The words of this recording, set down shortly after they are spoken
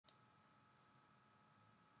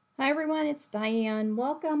Hi everyone, it's Diane.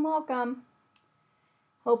 Welcome, welcome.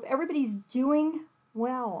 Hope everybody's doing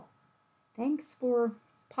well. Thanks for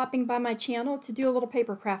popping by my channel to do a little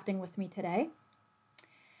paper crafting with me today.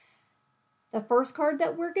 The first card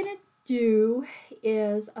that we're going to do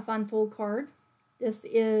is a fun fold card. This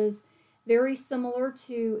is very similar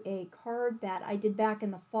to a card that I did back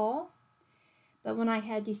in the fall. But when I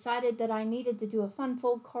had decided that I needed to do a fun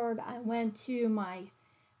fold card, I went to my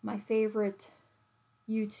favorite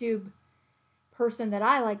YouTube person that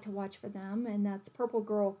I like to watch for them, and that's Purple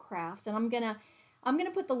Girl Crafts. And I'm gonna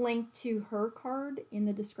put the link to her card in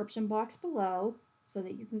the description box below so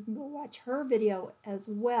that you can go watch her video as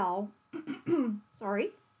well. Sorry.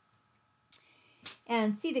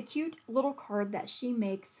 And see the cute little card that she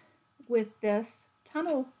makes with this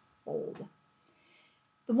tunnel fold.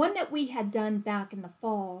 The one that we had done back in the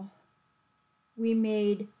fall, we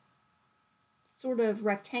made sort of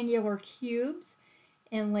rectangular cubes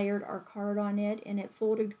and layered our card on it, and it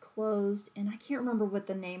folded closed, and I can't remember what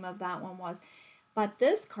the name of that one was. But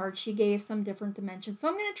this card, she gave some different dimensions, so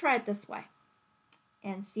I'm going to try it this way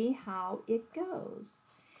and see how it goes.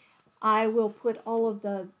 I will put all of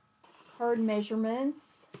the card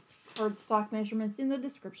measurements, cardstock measurements in the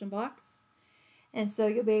description box, and so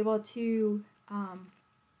you'll be able to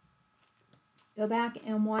go back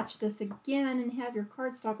and watch this again and have your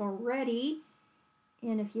cardstock all ready.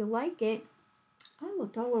 And if you like it, I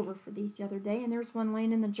looked all over for these the other day, and there's one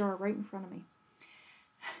laying in the jar right in front of me.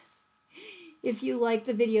 If you like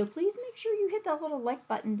the video, please make sure you hit that little like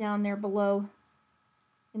button down there below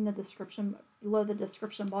in the description, below the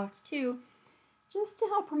description box too, just to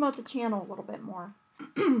help promote the channel a little bit more.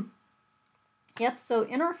 Yep, so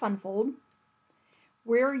in our fun fold,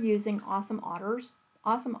 we're using Awesome Otters.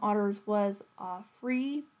 Awesome Otters was a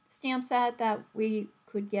free stamp set that we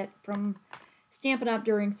could get from Stampin' Up!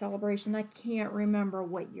 During Celebration. I can't remember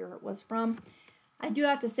what year it was from. I do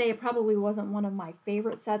have to say it probably wasn't one of my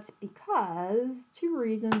favorite sets because two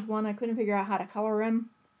reasons. One, I couldn't figure out how to color him.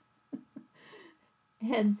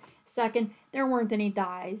 And second, there weren't any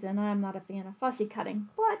dies, and I'm not a fan of fussy cutting.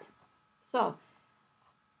 But, so,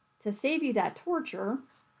 to save you that torture,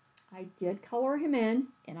 I did color him in,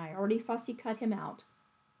 and I already fussy cut him out.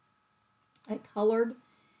 I colored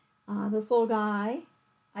this little guy.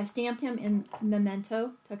 I stamped him in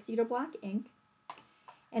Memento Tuxedo Black ink,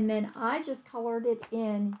 and then I just colored it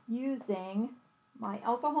in using my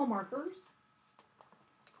alcohol markers.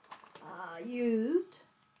 Used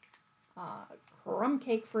crumb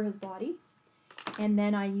cake for his body, and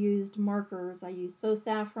then I used markers. I used So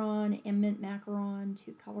Saffron and Mint Macaron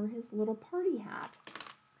to color his little party hat.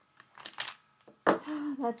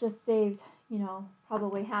 That just saved, you know,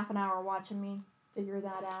 probably half an hour watching me figure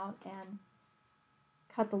that out and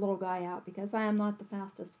cut the little guy out because I am not the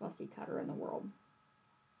fastest fussy cutter in the world.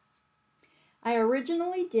 I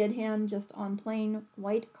originally did him just on plain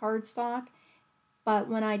white cardstock, but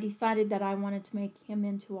when I decided that I wanted to make him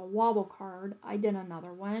into a Wobble card, I did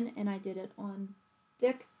another one, and I did it on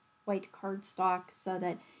thick white cardstock so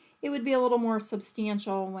that it would be a little more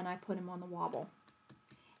substantial when I put him on the Wobble.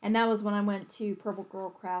 And that was when I went to Purple Girl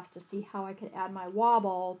Crafts to see how I could add my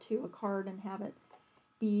Wobble to a card and have it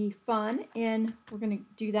be fun, and we're going to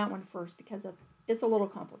do that one first because it's a little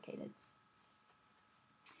complicated.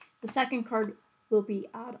 The second card will be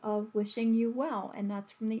out of Wishing You Well, and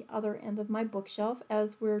that's from the other end of my bookshelf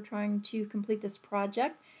as we're trying to complete this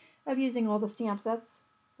project of using all the stamp sets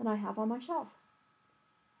that I have on my shelf.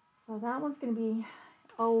 So that one's going to be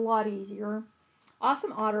a lot easier.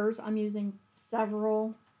 Awesome Otters, I'm using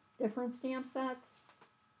several different stamp sets.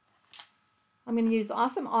 I'm going to use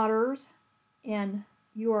Awesome Otters and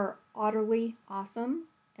You Are Otterly Awesome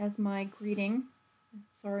as my greeting.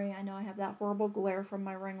 Sorry, I know I have that horrible glare from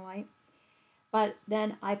my ring light. But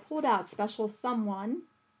then I pulled out Special Someone,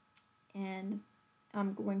 and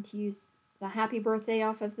I'm going to use the happy birthday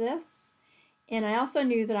off of this. And I also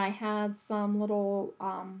knew that I had some little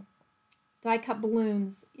die cut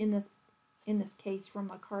balloons in this case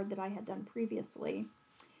from a card that I had done previously.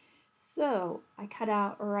 So I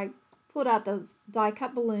pulled out those die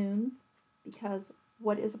cut balloons because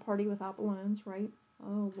what is a party without balloons, right?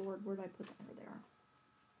 Oh, Lord, where did I put them? There.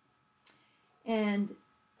 And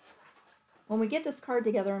when we get this card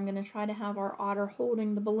together, I'm going to try to have our otter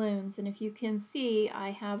holding the balloons. And if you can see, I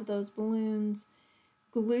have those balloons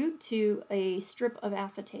glued to a strip of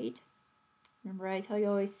acetate. Remember, I tell you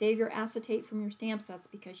always save your acetate from your stamp sets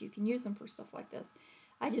because you can use them for stuff like this.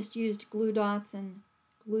 I just used glue dots and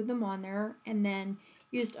glued them on there, and then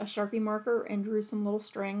used a Sharpie marker and drew some little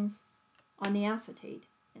strings on the acetate,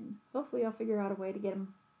 and hopefully I'll figure out a way to get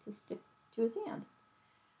him to stick to his hand.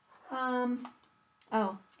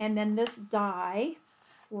 Oh, And then this die,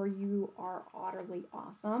 for You Are Utterly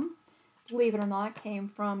Awesome, believe it or not, came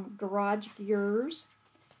from Garage Gears.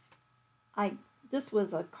 This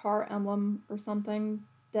was a car emblem or something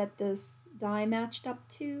that this die matched up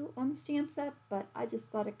to on the stamp set, but I just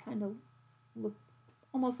thought it kind of looked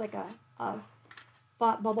almost like a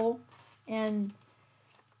thought bubble, and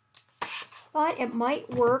thought it might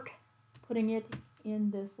work putting it in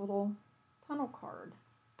this little tunnel card.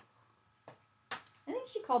 I think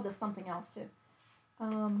she called this something else too.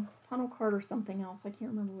 Tunnel card or something else. I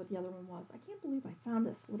can't remember what the other one was. I can't believe I found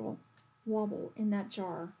this little Wobble in that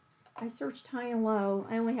jar. I searched high and low.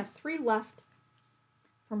 I only have 3 left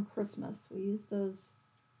from Christmas. We used those.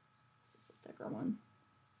 This is a thicker one.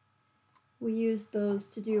 We used those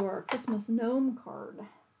to do our Christmas gnome card.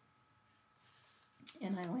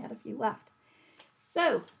 And I only had a few left.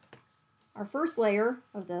 So, our first layer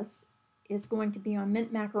of this is going to be on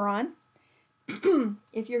mint macaron.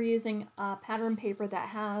 If you're using a pattern paper that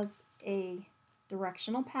has a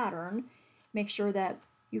directional pattern, make sure that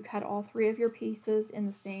you cut all 3 of your pieces in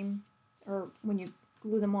the same, or when you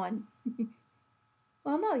glue them on.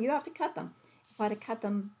 Well, no, you have to cut them. If I'd have cut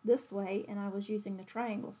them this way and I was using the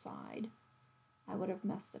triangle side, I would have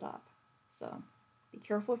messed it up. So be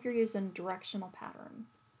careful if you're using directional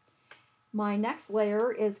patterns. My next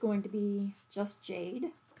layer is going to be just jade,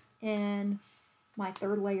 and my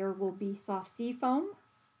 3rd layer will be soft sea foam,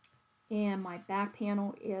 and my back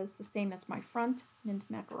panel is the same as my front, mint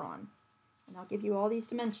macaron. And I'll give you all these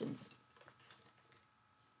dimensions.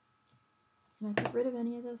 Can I get rid of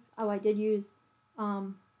any of this? Oh, I did use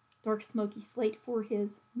dark smoky slate for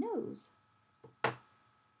his nose.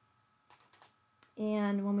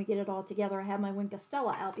 And when we get it all together, I have my Wink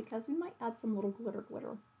Stella out because we might add some little glitter.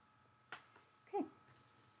 Okay.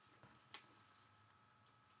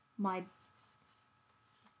 My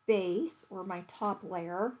base, or my top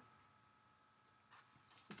layer,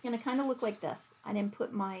 it's going to kind of look like this. I didn't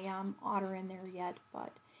put my otter in there yet,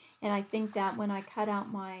 and I think that when I cut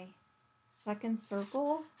out my second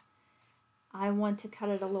circle, I want to cut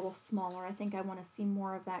it a little smaller. I think I want to see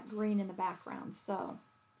more of that green in the background. So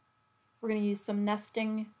we're going to use some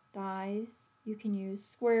nesting dies. You can use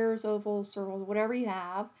squares, ovals, circles, whatever you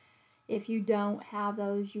have. If you don't have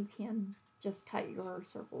those, you can just cut your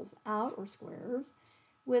circles out, or squares,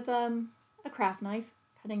 with a craft knife,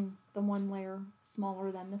 cutting the one layer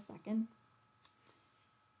smaller than the second.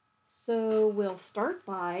 So we'll start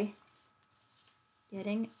by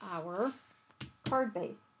getting our card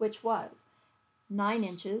base, which was 9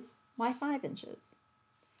 inches by 5 inches.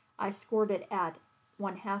 I scored it at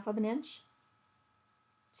 1/2 of an inch,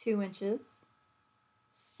 2 inches,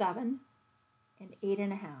 7, and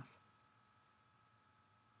 8.5.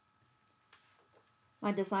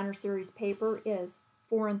 My designer series paper is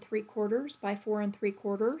 4 3/4 by 4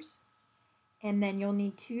 3/4, and then you'll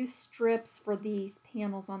need 2 strips for these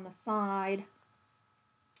panels on the side,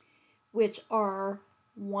 which are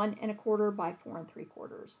 1 1/4 by 4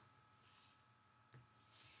 3/4.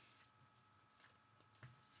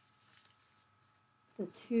 The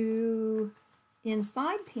 2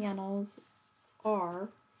 inside panels are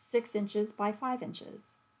 6 inches by 5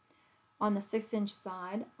 inches. On the 6-inch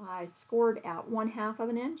side, I scored at 1/2 of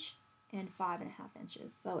an inch and 5.5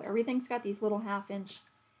 inches. So everything's got these little 1/2-inch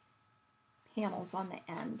panels on the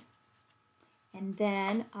end. And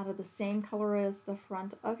then, out of the same color as the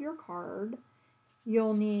front of your card,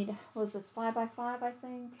 you'll need, what is this, 5 by 5, I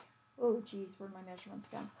think? Oh, geez, where'd my measurements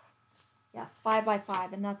go? Yes, 5 by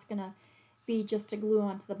 5, and that's going to be just to glue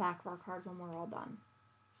onto the back of our card when we're all done.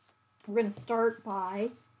 We're going to start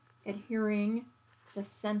by adhering the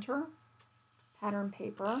center pattern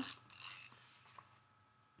paper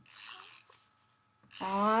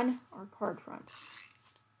on our card front.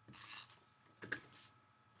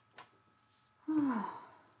 And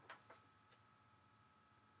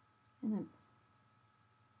I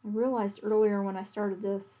realized earlier when I started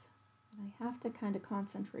this, I have to kind of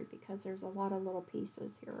concentrate because there's a lot of little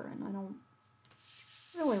pieces here, and I don't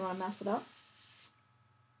really want to mess it up.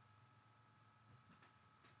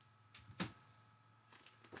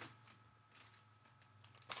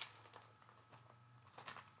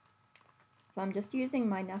 So I'm just using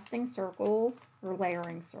my nesting circles, or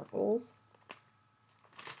layering circles.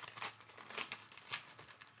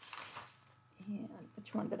 And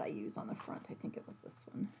which one did I use on the front? I think it was this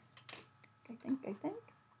one. I think.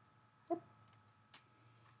 Yep.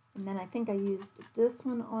 And then I think I used this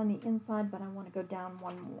one on the inside, but I want to go down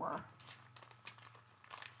one more.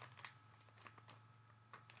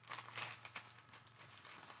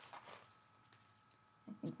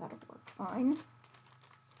 I think that'll work fine.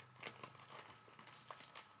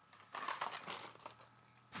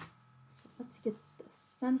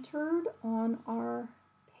 centered on our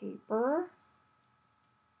paper.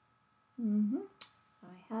 I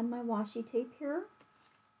had my washi tape here.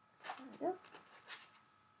 There it is.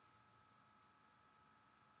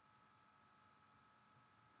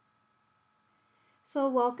 So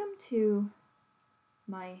welcome to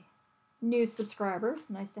my new subscribers.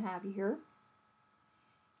 Nice to have you here.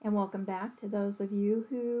 And welcome back to those of you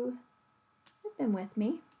who have been with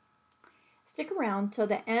me. Stick around till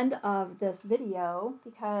the end of this video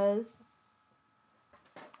because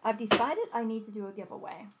I've decided I need to do a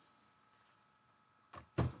giveaway.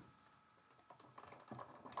 And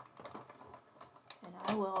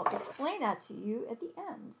I will explain that to you at the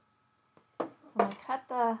end. So I'm going to cut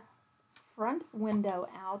the front window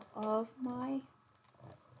out of my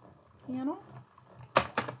panel.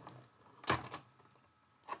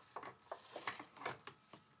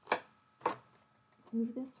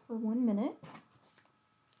 Move this for 1 minute.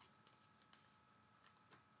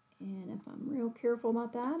 And if I'm real careful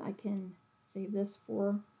about that, I can save this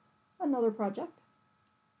for another project.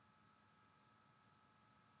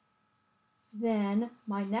 Then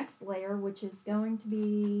my next layer, which is going to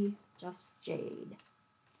be just jade.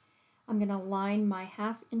 I'm going to line my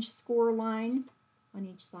 1/2 inch score line on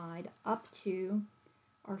each side up to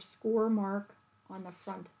our score mark on the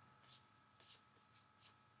front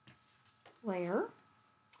layer.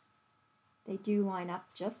 They do line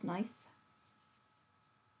up just nice.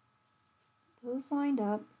 Those lined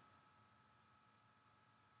up.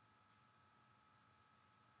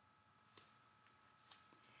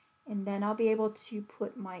 And then I'll be able to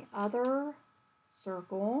put my other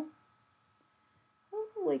circle,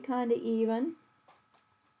 hopefully kind of even.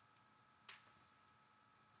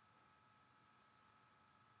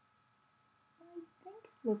 I think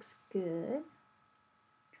it looks good.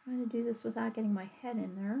 Trying to do this without getting my head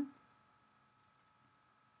in there.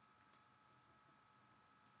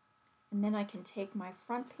 And then I can take my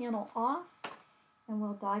front panel off and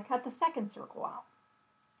we'll die cut the second circle out.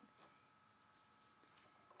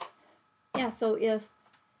 Yeah, so if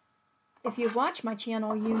you've watched my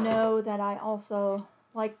channel, you know that I also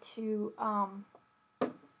like to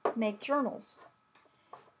make journals.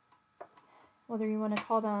 Whether you want to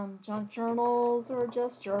call them junk journals or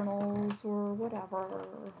just journals or whatever.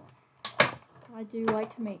 I do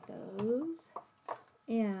like to make those.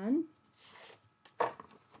 And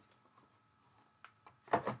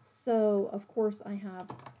so, of course, I have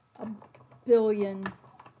a billion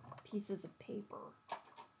pieces of paper.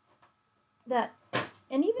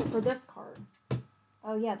 And even for this card,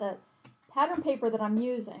 oh yeah, the pattern paper that I'm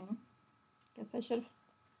using, guess I should have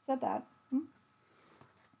said that,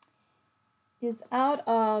 is out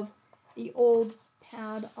of the old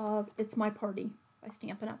pad of It's My Party by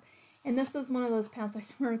Stampin' Up. And this is one of those pads, I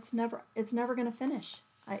swear, it's never going to finish.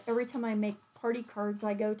 Every time I make party cards,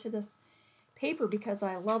 I go to this paper because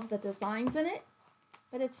I love the designs in it,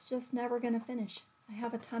 but it's just never going to finish. I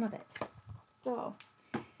have a ton of it. So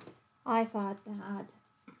I thought that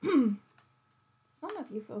some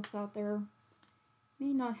of you folks out there may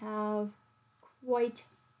not have quite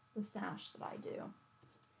the stash that I do.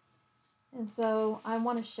 And so I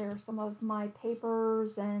want to share some of my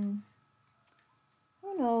papers and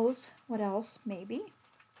who knows what else, maybe,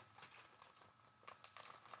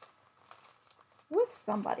 with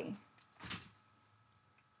somebody.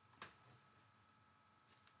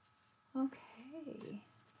 Okay,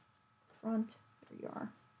 front, there you are.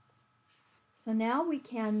 So now we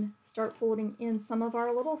can start folding in some of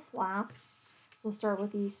our little flaps. We'll start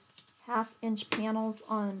with these 1/2 inch panels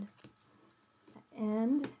on the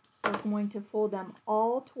end. We're going to fold them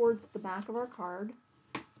all towards the back of our card.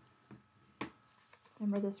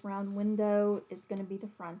 Remember, this round window is going to be the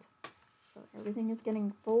front. So everything is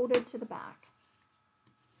getting folded to the back.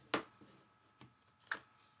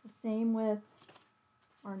 The same with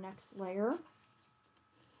our next layer.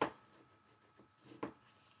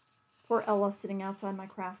 Poor Ella sitting outside my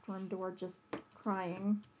craft room door just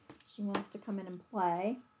crying. She wants to come in and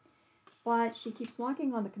play, but she keeps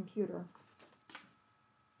walking on the computer.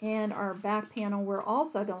 And our back panel, we're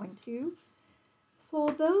also going to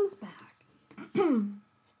fold those back.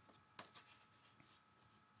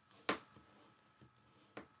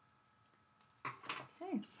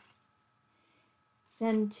 Okay.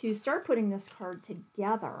 Then to start putting this card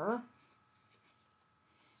together,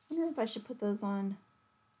 I wonder if I should put those on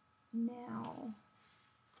now.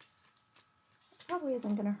 It probably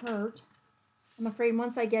isn't going to hurt. I'm afraid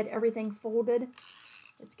once I get everything folded,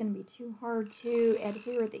 it's going to be too hard to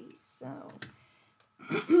adhere these. So,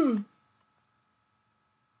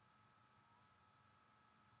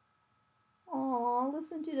 oh,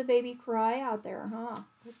 listen to the baby cry out there, huh?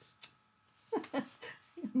 Oops.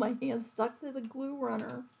 My hand stuck to the glue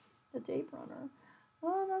runner, the tape runner.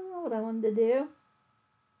 Oh, that's not what I wanted to do.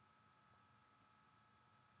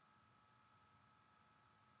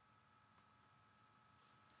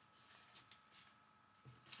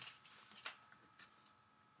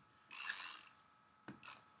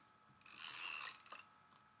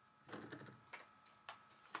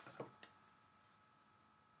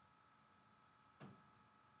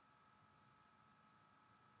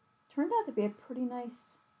 Turned out to be a pretty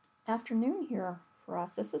nice afternoon here for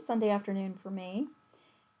us. This is Sunday afternoon for me.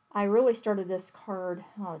 I really started this card,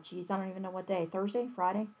 oh geez, I don't even know what day, Thursday,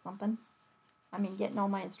 Friday, something. I mean, getting all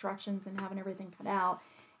my instructions and having everything cut out.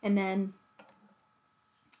 And then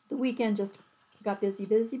the weekend just got busy.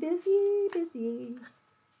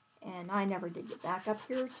 And I never did get back up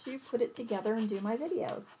here to put it together and do my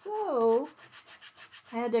videos. So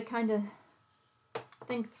I had to kind of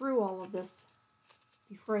think through all of this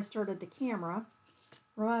before I started the camera,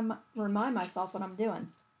 remind myself what I'm doing.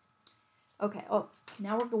 Okay, oh,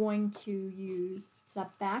 now we're going to use the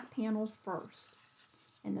back panel first.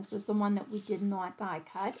 And this is the one that we did not die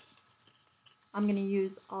cut. I'm going to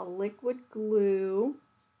use a liquid glue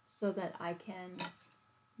so that I can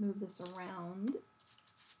move this around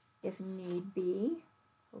if need be.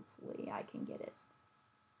 Hopefully I can get it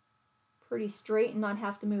pretty straight and not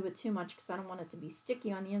have to move it too much because I don't want it to be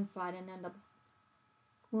sticky on the inside and end up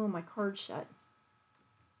gluing my card shut.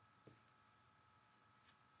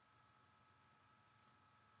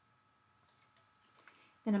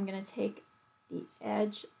 Then I'm going to take the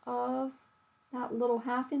edge of that little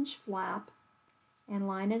 1/2 inch flap and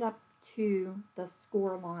line it up to the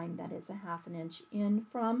score line that is a 1/2 inch in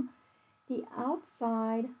from the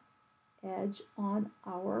outside edge on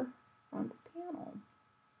our front panel.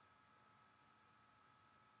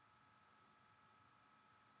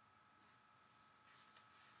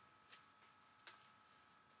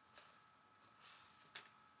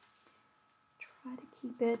 Try to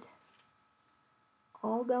keep it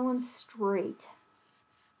all going straight.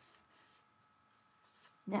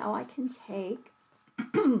 Now I can take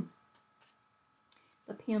the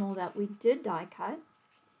panel that we did die cut,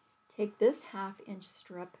 take this 1/2 inch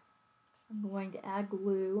strip, I'm going to add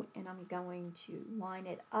glue and I'm going to line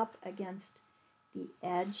it up against the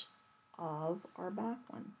edge of our back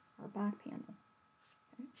one, our back panel.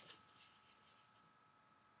 Okay.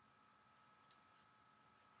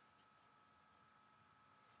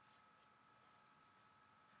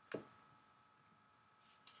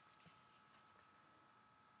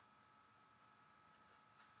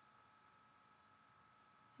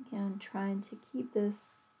 Again, trying to keep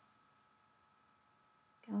this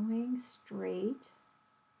going straight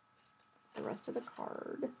the rest of the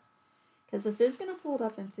card, because this is going to fold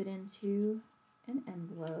up and fit into an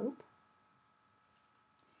envelope.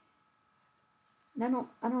 And I don't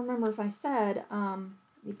remember if I said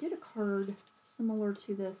we did a card similar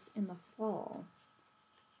to this in the fall.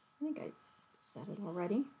 I think I said it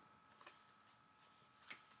already.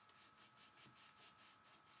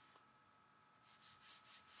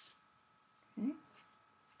 Okay.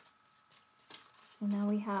 So now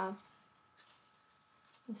we have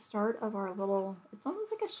the start of our little, it's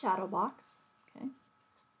almost like a shadow box. Okay.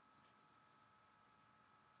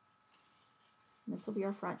 And this will be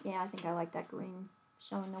our front. Yeah, I think I like that green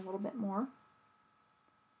showing a little bit more.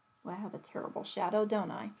 Well, I have a terrible shadow,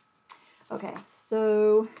 don't I? Okay,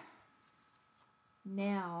 so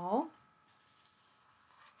now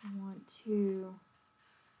I want to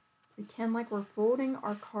pretend like we're folding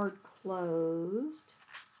our card closed.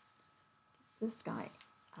 Get this guy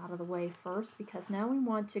out of the way first, because now we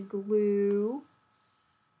want to glue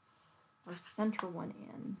our center one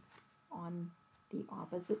in on the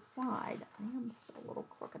opposite side. I am still a little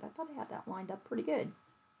crooked. I thought I had that lined up pretty good.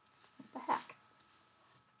 What the heck?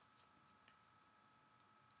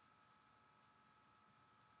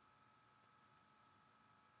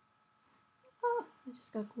 Oh, I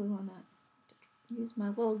just got glue on that. Use my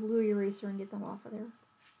little glue eraser and get that off of there.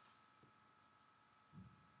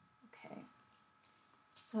 Okay,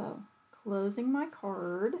 so closing my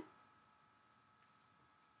card,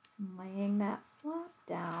 laying that flap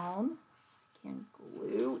down, I can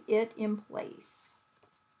glue it in place.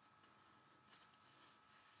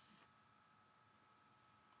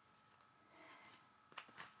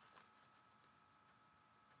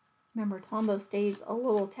 Remember, Tombow stays a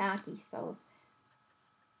little tacky, so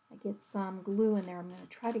I get some glue in there. I'm going to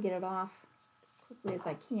try to get it off as quickly as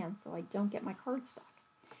I can so I don't get my card stuck.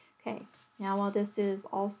 Okay, now while this is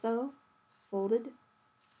also folded,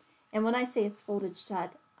 and when I say it's folded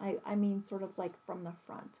shut, I mean sort of like from the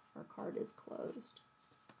front. Our card is closed.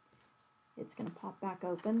 It's going to pop back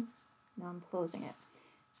open. Now I'm closing it.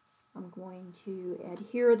 I'm going to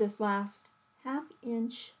adhere this last 1/2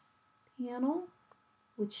 inch panel,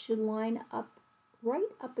 which should line up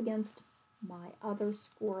right up against my other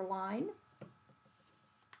score line.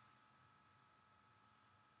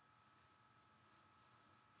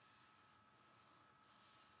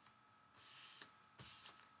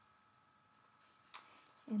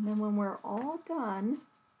 And then when we're all done,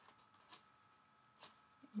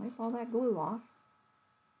 wipe all that glue off.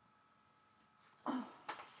 Oh,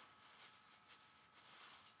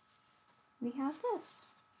 we have this.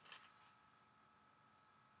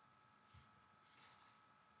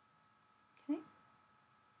 Okay.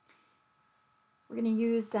 We're going to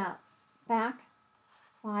use that back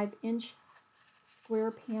 5-inch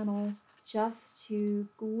square panel just to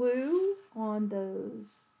glue on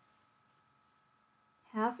those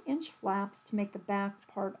 1/2 inch flaps to make the back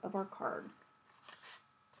part of our card.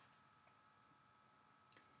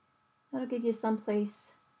 That'll give you some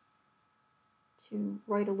place to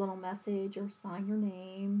write a little message or sign your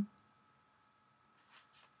name.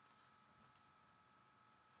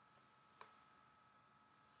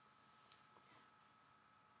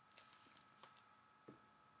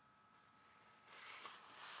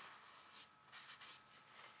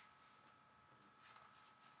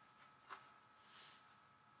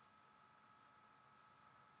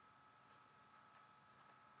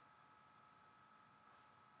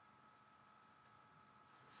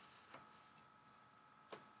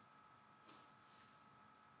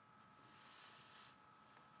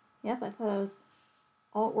 Yep, I thought I was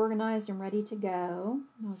all organized and ready to go.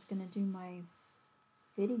 I was going to do my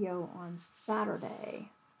video on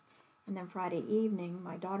Saturday. And then Friday evening,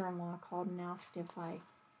 my daughter-in-law called and asked if I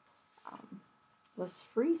was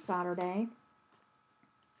free Saturday.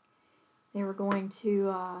 They were going to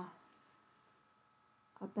a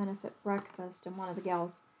benefit breakfast, and one of the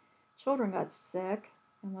gals' children got sick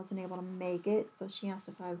and wasn't able to make it. So she asked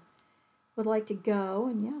if I would like to go,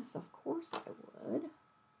 and yes, of course I would.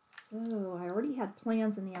 So I already had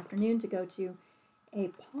plans in the afternoon to go to a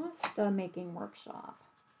pasta making workshop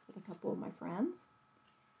with a couple of my friends.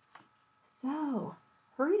 So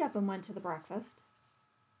hurried up and went to the breakfast,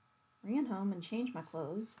 ran home and changed my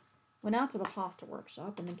clothes, went out to the pasta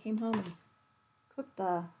workshop, and then came home and cooked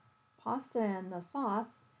the pasta and the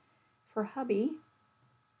sauce for hubby.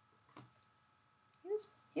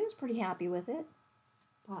 He was pretty happy with it,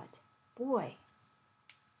 but boy,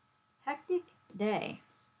 hectic day.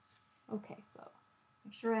 Okay, so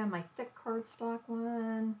make sure I have my thick cardstock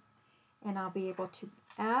one, and I'll be able to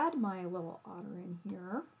add my little otter in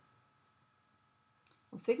here.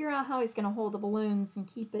 We'll figure out how he's going to hold the balloons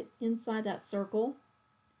and keep it inside that circle.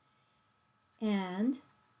 And,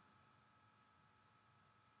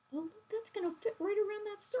 oh look, that's going to fit right around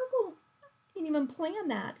that circle. I didn't even plan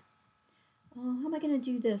that. How am I going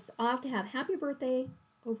to do this? I'll have to have happy birthday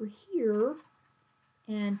over here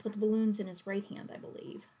and put the balloons in his right hand, I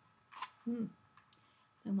believe.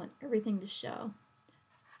 I want everything to show.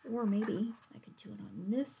 Or maybe I could do it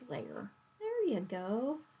on this layer. There you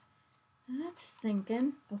go. That's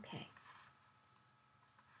thinking. Okay.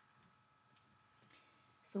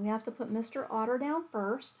 So we have to put Mr. Otter down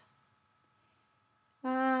first.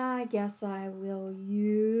 I guess I will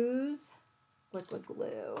use liquid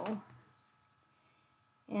glue.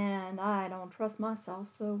 And I don't trust myself,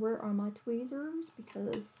 so where are my tweezers?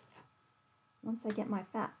 Because once I get my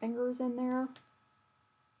fat fingers in there,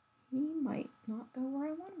 he might not go where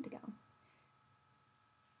I want him to go.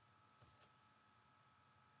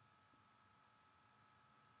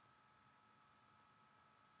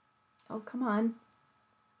 Oh, come on.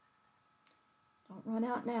 Don't run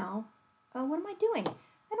out now. Oh, what am I doing?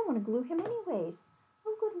 I don't want to glue him anyways.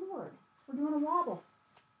 Oh, good Lord. We're doing a wobble.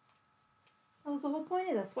 That was the whole point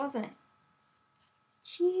of this, wasn't it?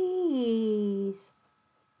 Jeez.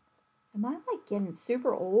 Am I like getting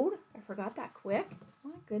super old? I forgot that quick.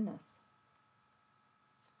 My goodness.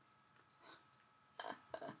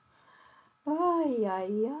 Ay,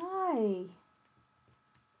 ay, ay.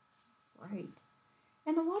 Right.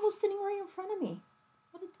 And the wobble's sitting right in front of me.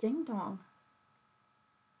 What a ding dong.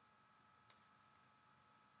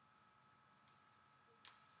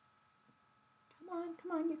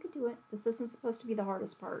 Come on, you could do it. This isn't supposed to be the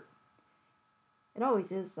hardest part. It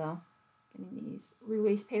always is, though. Getting these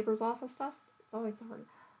release papers off of stuff, it's always the hardest.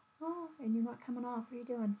 Oh, and you're not coming off. What are you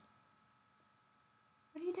doing?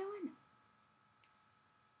 What are you doing?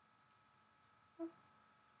 Oh.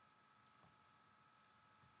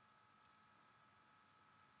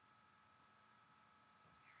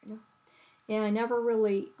 There you go. Yeah, I never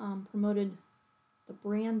really promoted the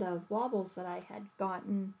brand of wobbles that I had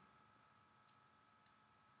gotten.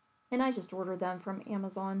 And I just ordered them from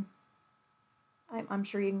Amazon. I'm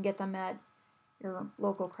sure you can get them at your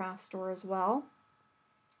local craft store as well.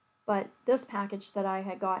 But this package that I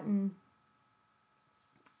had gotten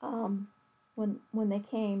when they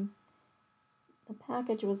came, the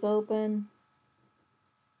package was open.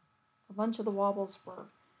 A bunch of the wobbles were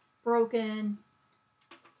broken.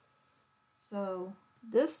 So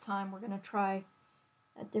this time we're going to try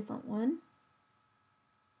a different one.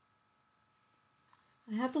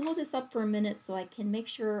 I have to hold this up for a minute so I can make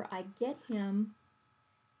sure I get him.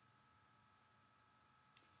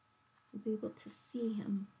 We'll be able to see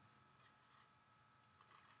him.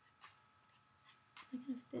 Am I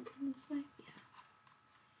going to fit in this way? Yeah.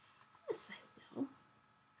 Yes, I will.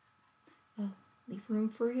 Oh, leave room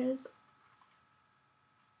for his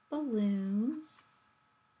balloons.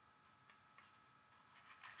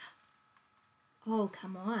 Oh,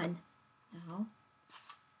 come on. Now.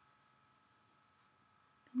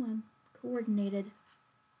 Come on. Coordinated.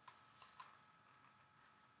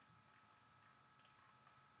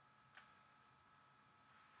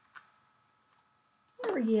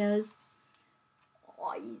 There he is.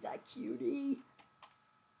 Oh, he's a cutie.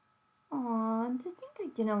 Aw, to think I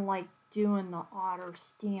didn't like doing the otter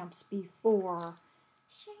stamps before.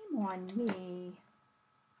 Shame on me.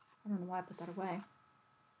 I don't know why I put that away.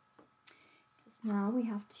 Because now we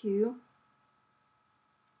have to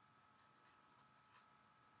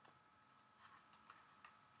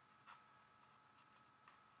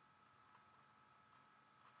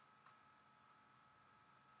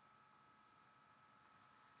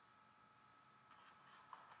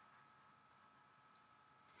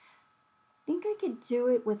I could do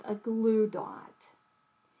it with a glue dot.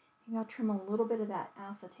 Maybe I'll trim a little bit of that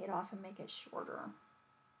acetate off and make it shorter.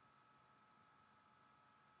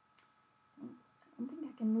 I don't think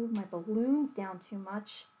I can move my balloons down too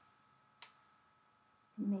much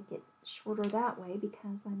and make it shorter that way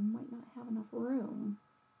because I might not have enough room.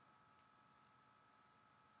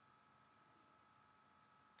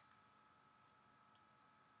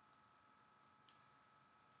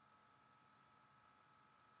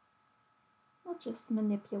 I'll just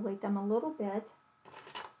manipulate them a little bit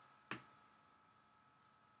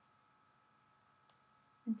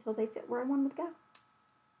until they fit where I want them to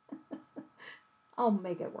go. I'll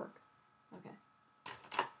make it work. Okay.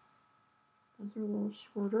 Those are a little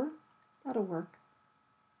shorter. That'll work.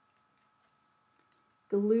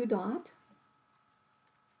 Glue dot.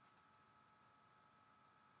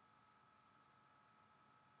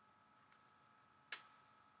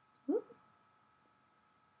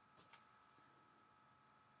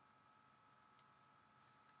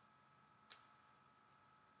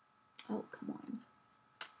 Oh, come on.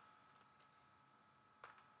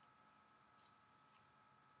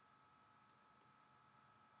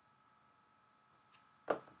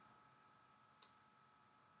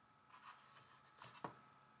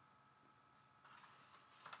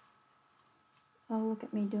 Oh, look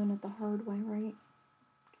at me doing it the hard way, right?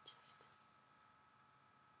 Just...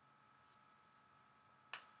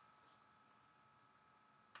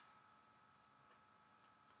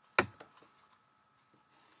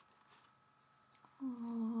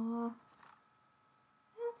 Aww,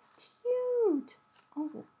 that's cute. Oh,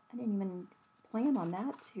 I didn't even plan on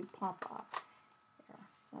that to pop up. There,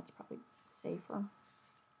 that's probably safer.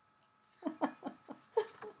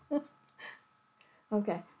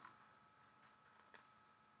 Okay.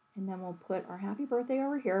 And then we'll put our happy birthday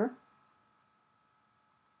over here.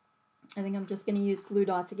 I think I'm just going to use glue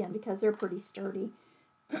dots again because they're pretty sturdy.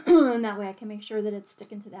 And that way I can make sure that it's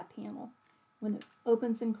sticking to that panel. When it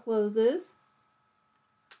opens and closes,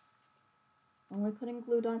 only putting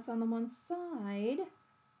glue dots on the one side.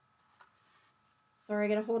 Sorry, I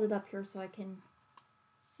got to hold it up here so I can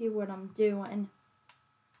see what I'm doing.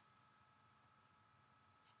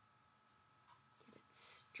 Get it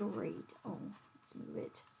straight. Oh, let's move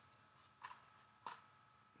it.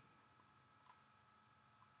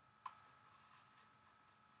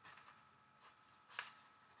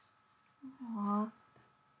 Aww.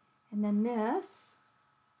 And then this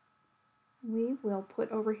we will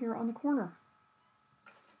put over here on the corner.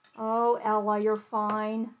 Oh, Ella, you're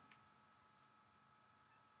fine.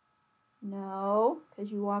 No,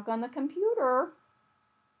 because you walk on the computer.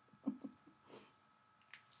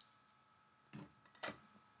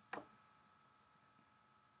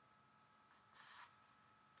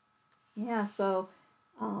 Yeah, so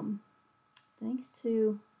thanks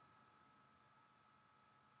to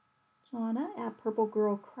Jonna at Purple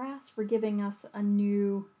Girl Crafts for giving us a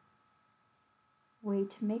new way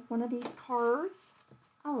to make one of these cards.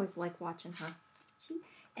 I always like watching her.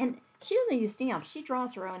 She doesn't use stamps. She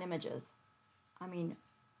draws her own images. I mean,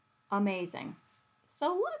 amazing. So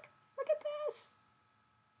look at this.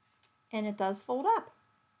 and it does fold up.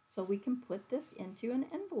 So we can put this into an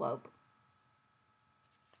envelope.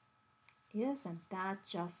 Isn't that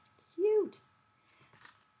just cute?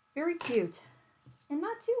 Very cute. And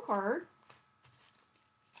not too hard.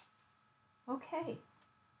 Okay.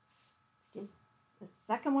 Let's get the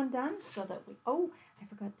second one done so that we, oh, I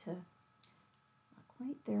forgot to, not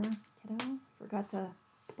quite there, kiddo. Forgot to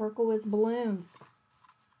sparkle his balloons.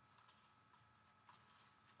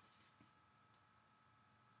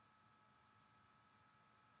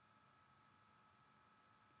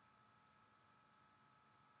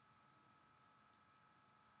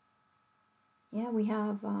 Yeah, we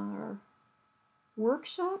have our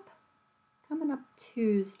workshop coming up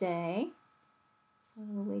Tuesday. So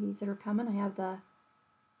the ladies that are coming, I have the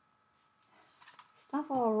stuff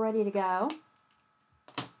all ready to go.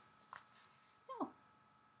 Oh,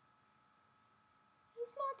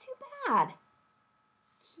 it's not too bad.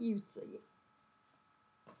 Cutesy.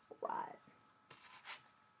 Right.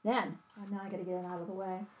 Then, now I gotta get it out of the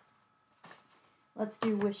way. Let's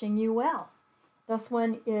do Wishing You Well. This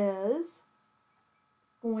one is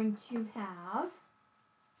going to have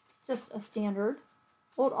just a standard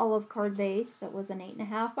old olive card base that was an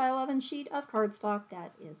 8.5 by 11 sheet of cardstock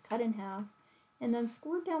that is cut in half and then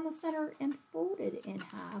scored down the center and folded in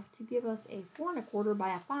half to give us a 4 1/4 by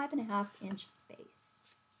a 5.5 inch base.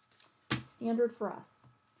 Standard for us.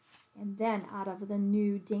 And then out of the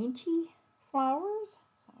new Dainty Flowers, is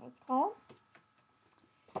that what it's called?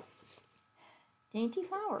 Dainty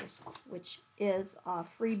Flowers, which is a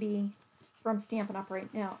freebie from Stampin' Up!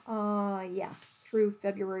 Right now. Yeah, through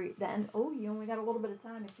February. Then, oh, you only got a little bit of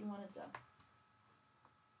time if you wanted to.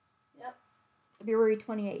 Yep, February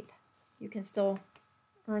 28th. You can still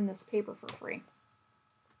earn this paper for free.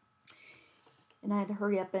 And I had to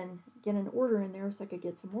hurry up and get an order in there so I could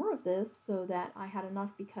get some more of this so that I had enough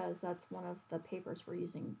because that's one of the papers we're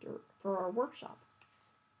using for our workshop.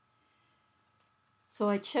 So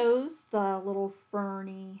I chose the little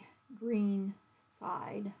ferny green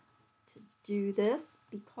side to do this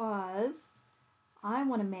because I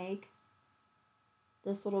want to make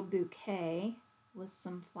this little bouquet with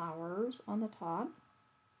some flowers on the top.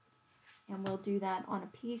 And we'll do that on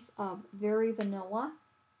a piece of Very Vanilla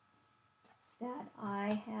that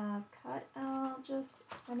I have cut out just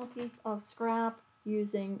from a piece of scrap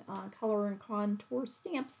using Color and Contour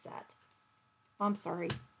stamp set. I'm sorry,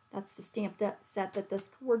 that's the stamp set that this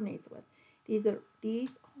coordinates with.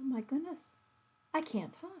 These, oh my goodness, I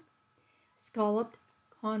can't talk. Scalloped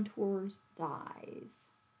Contours dies.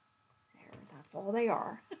 There, that's all they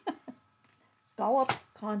are. Scalloped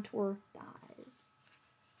Contour dies.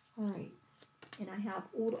 All right, and I have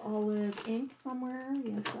Old Olive ink somewhere.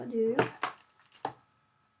 Yes, I do.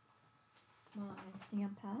 My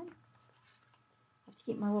stamp pad. I have to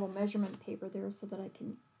keep my little measurement paper there so that I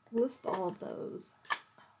can list all of those.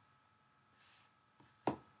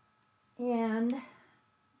 And let's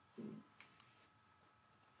see.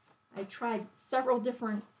 I tried several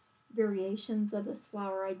different variations of this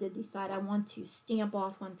flower. I did decide I want to stamp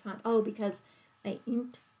off one time. Oh, because I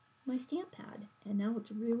inked my stamp pad and now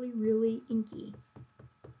it's really, really inky.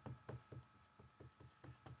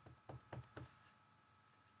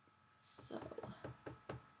 So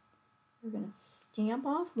we're going to stamp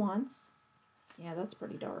off once. Yeah, that's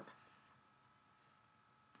pretty dark.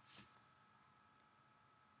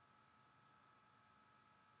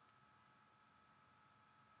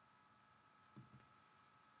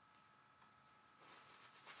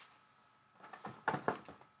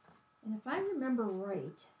 And if I remember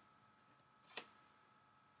right,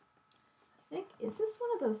 I think, is this one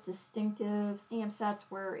of those distinctive stamp sets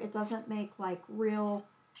where it doesn't make like real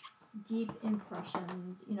deep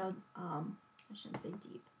impressions, you know, I shouldn't say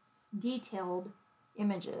deep, detailed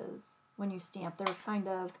images when you stamp. They're kind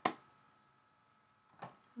of, I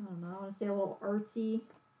don't know, I want to say a little artsy,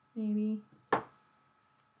 maybe.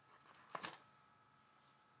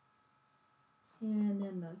 And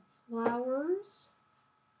then the flowers,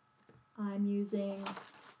 I'm using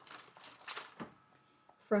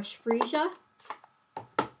Fresh Freesia.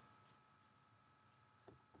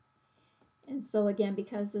 And so again,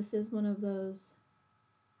 because this is one of those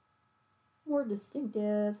more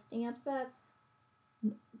distinctive stamp sets,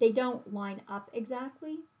 they don't line up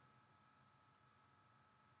exactly.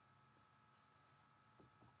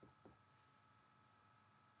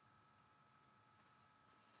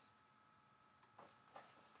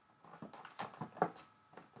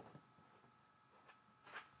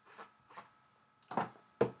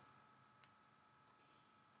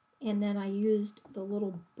 And then I used the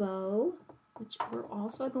little bow, which we're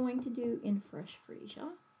also going to do in Fresh Freesia.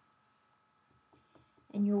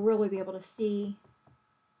 And you'll really be able to see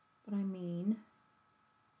But I mean,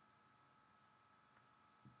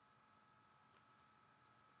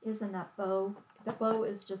 isn't that bow? The bow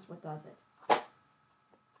is just what does it. It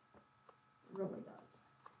really does.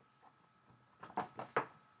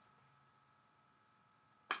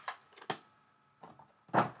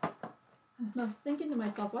 And I was thinking to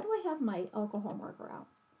myself, why do I have my alcohol marker out?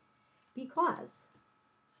 Because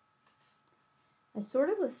I sort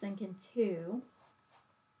of was thinking too,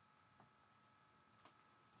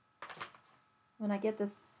 when I get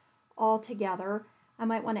this all together, I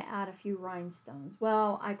might want to add a few rhinestones.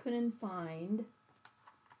 Well, I couldn't find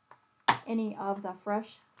any of the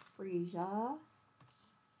fresh freesia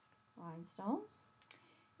rhinestones.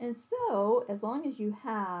 And so, as long as you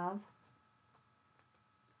have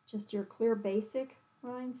just your clear basic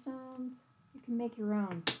rhinestones, you can make your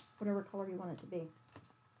own, whatever color you want it to be.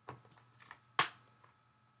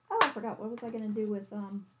 Oh, I forgot. What was I going to do with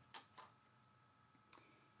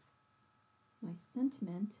my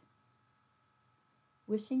sentiment?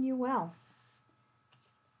 Wishing you well.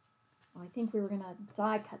 Well, I think we were going to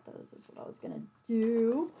die cut those is what I was going to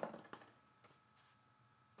do.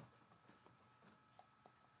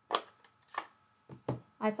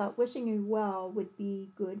 I thought wishing you well would be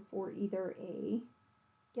good for either a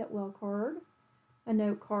get well card, a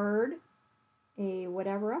note card, a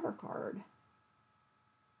whatever ever card.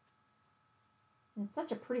 And it's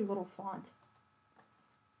such a pretty little font.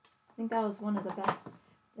 I think that was one of the best.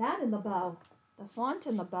 That and the bow. The font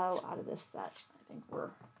and the bow out of this set, I think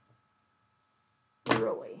were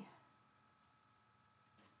really.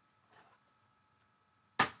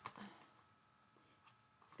 It's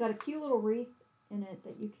got a cute little wreath in it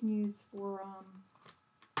that you can use for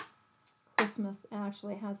Christmas.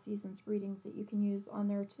 Actually, it has season's greetings that you can use on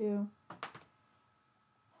there too.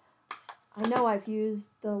 I know I've used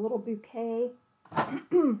the little bouquet.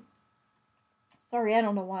 Sorry, I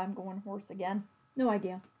don't know why I'm going hoarse again. No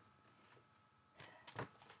idea.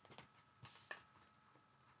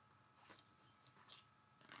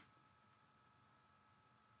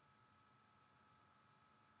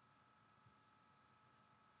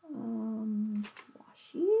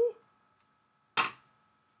 Washi.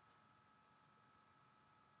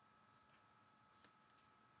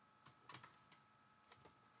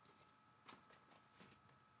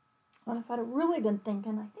 And if I'd have really been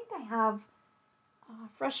thinking, I think I have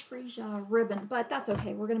fresh freesia ribbon, but that's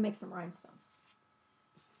okay. We're going to make some rhinestones.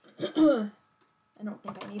 I don't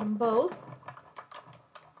think I need them both.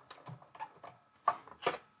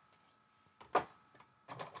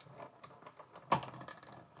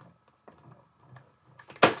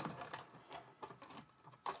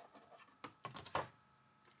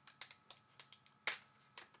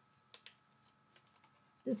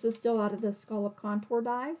 This is still out of the scallop contour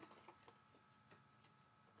dies.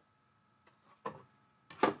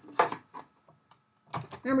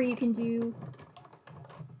 Remember, you can do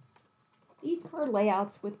these card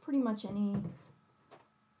layouts with pretty much any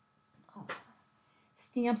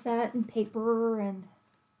stamp set and paper and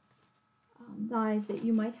dies that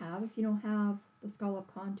you might have if you don't have the scallop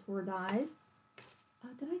contour dies.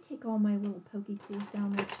 Did I take all my little pokey tools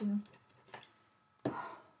down there too?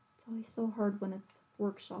 It's always so hard when it's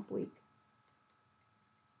workshop week.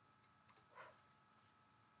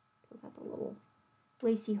 Look at the little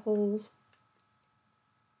lacy holes.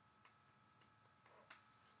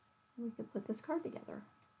 And we could put this card together.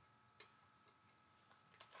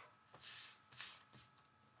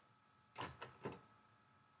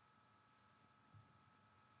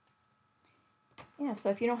 Yeah, so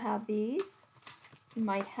if you don't have these, you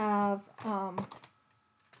might have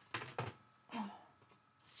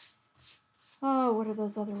oh, what are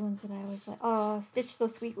those other ones that I always like? Oh, Stitch So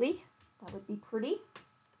Sweetly. That would be pretty.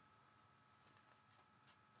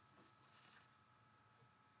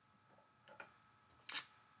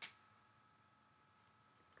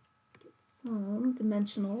 Get some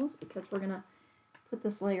dimensionals because we're going to put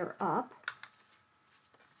this layer up.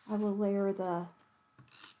 I will layer the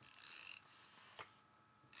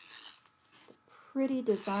pretty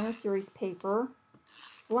Designer Series paper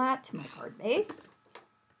flat to my card base.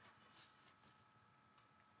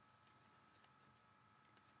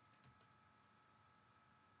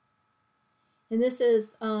 And this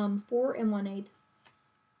is 4 1/8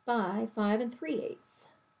 by 5 3/8.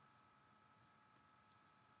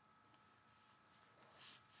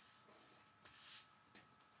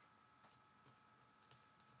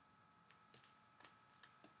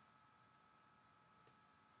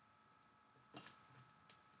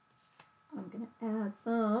 I'm going to add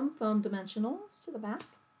some foam dimensionals to the back.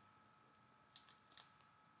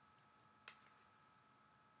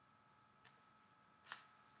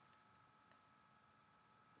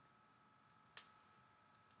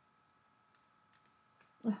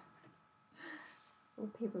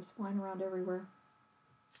 Little paper's flying around everywhere.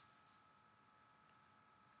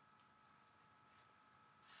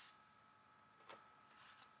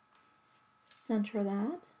 Center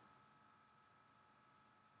that.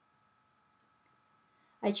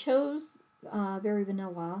 I chose Very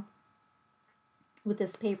Vanilla with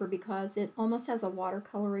this paper because it almost has a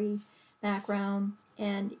watercolory background,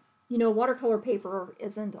 and you know, watercolor paper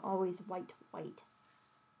isn't always white.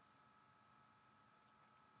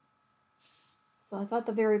 So I thought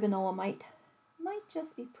the Very Vanilla might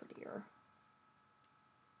just be prettier.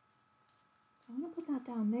 I'm going to put that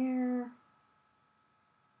down there.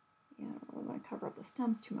 Yeah, I don't really want to cover up the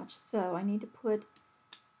stems too much. So I need to put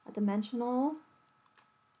a dimensional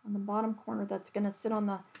on the bottom corner that's going to sit on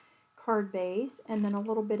the card base, and then a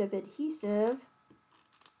little bit of adhesive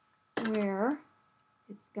where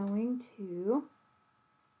it's going to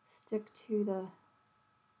stick to the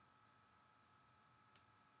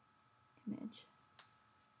image.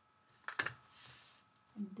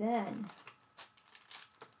 And then,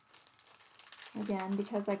 again,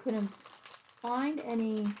 because I couldn't find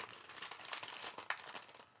any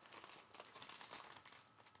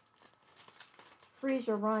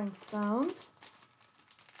freesia rhinestones.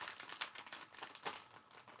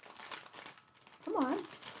 Come on,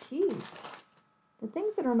 geez. The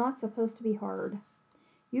things that are not supposed to be hard.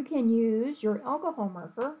 You can use your alcohol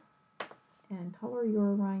marker and color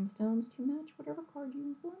your rhinestones to match whatever card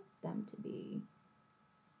you want them to be.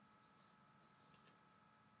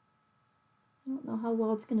 I don't know how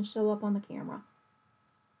well it's going to show up on the camera.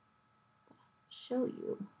 But I'll show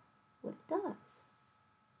you what it does.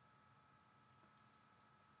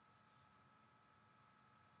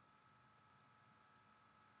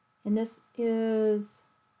 And this is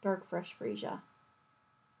dark fresh freesia.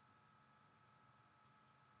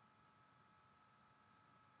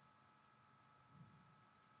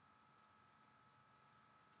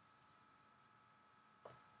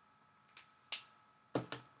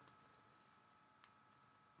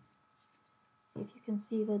 See if you can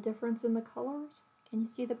see the difference in the colors. Can you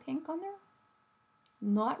see the pink on there?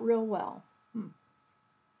 Not real well. Well,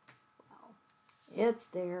 it's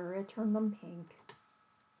there. It turned them pink.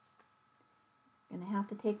 Gonna have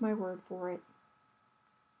to take my word for it.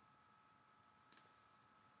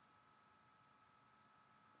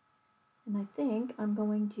 And I think I'm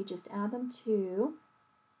going to just add them to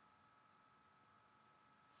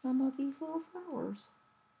some of these little flowers.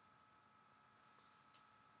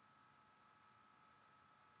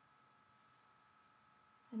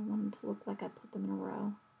 I don't want them to look like I put them in a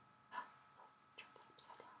row. Turn that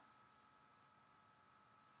upside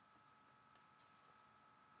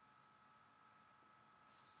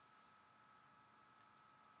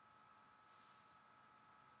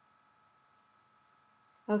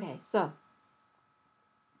down. Okay, so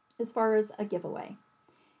as far as a giveaway,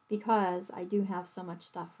 because I do have so much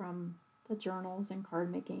stuff from the journals and card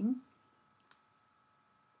making,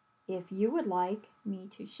 if you would like me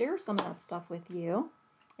to share some of that stuff with you,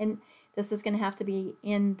 and this is going to have to be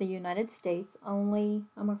in the United States only,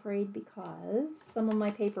 I'm afraid, because some of my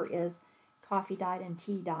paper is coffee dyed and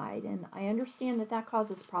tea dyed, and I understand that that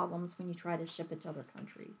causes problems when you try to ship it to other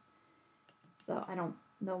countries. So I don't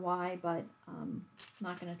know why, but I'm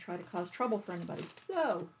not going to try to cause trouble for anybody.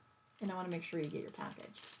 So, and I want to make sure you get your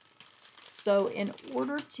package. So in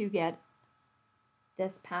order to get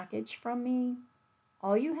this package from me,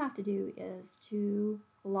 all you have to do is to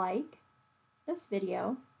like this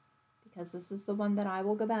video, because this is the one that I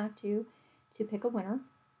will go back to pick a winner.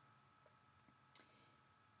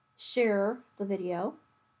 Share the video,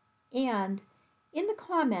 and in the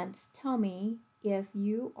comments tell me if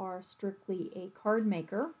you are strictly a card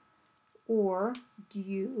maker, or do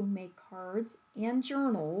you make cards and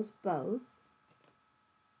journals, both,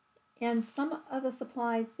 and some of the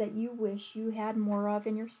supplies that you wish you had more of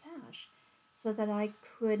in your stash, so that I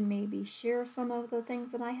could maybe share some of the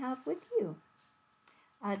things that I have with you.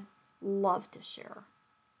 I'd love to share.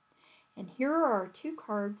 And here are our 2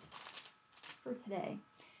 cards for today.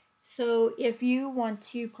 So if you want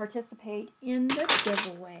to participate in the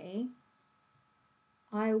giveaway,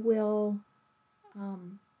 I will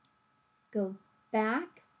go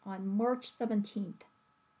back on March 17th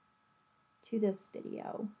to this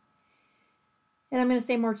video. And I'm going to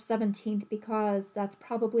say March 17th because that's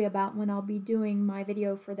probably about when I'll be doing my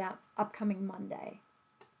video for that upcoming Monday.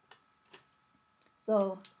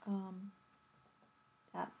 So,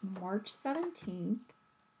 at March 17th,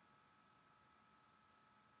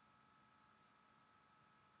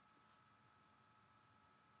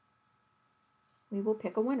 we will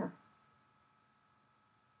pick a winner.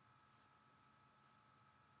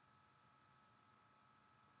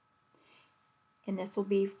 And this will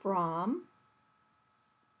be from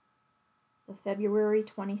the February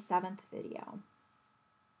 27th video.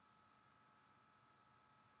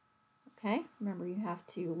 Okay, remember you have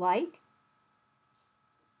to like,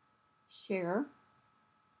 share,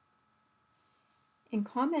 and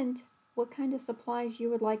comment what kind of supplies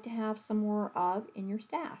you would like to have some more of in your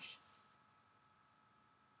stash.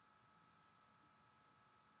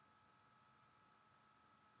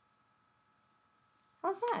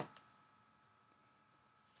 How's that?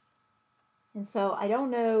 And so I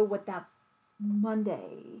don't know what that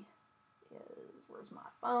Monday is. Where's my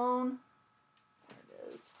phone? There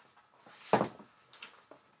it is.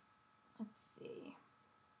 Let's see.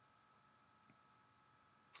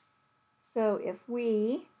 So if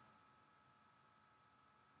we,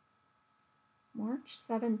 March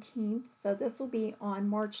 17th, so this will be on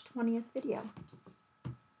March 20th video.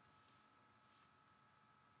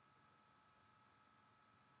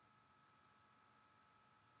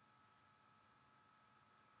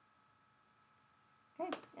 Okay,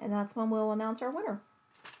 and that's when we'll announce our winner.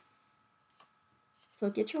 So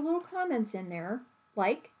get your little comments in there,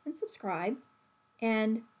 like and subscribe,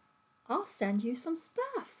 and I'll send you some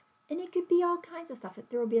stuff. And it could be all kinds of stuff.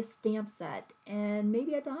 There will be a stamp set and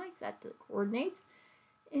maybe a die set that coordinates,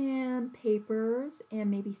 and papers, and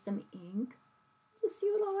maybe some ink. Just see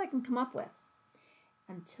what all I can come up with.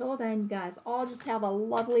 Until then, you guys all just have a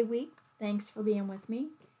lovely week. Thanks for being with me,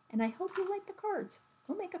 and I hope you like the cards.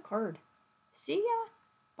 Go make a card. See ya.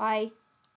 Bye.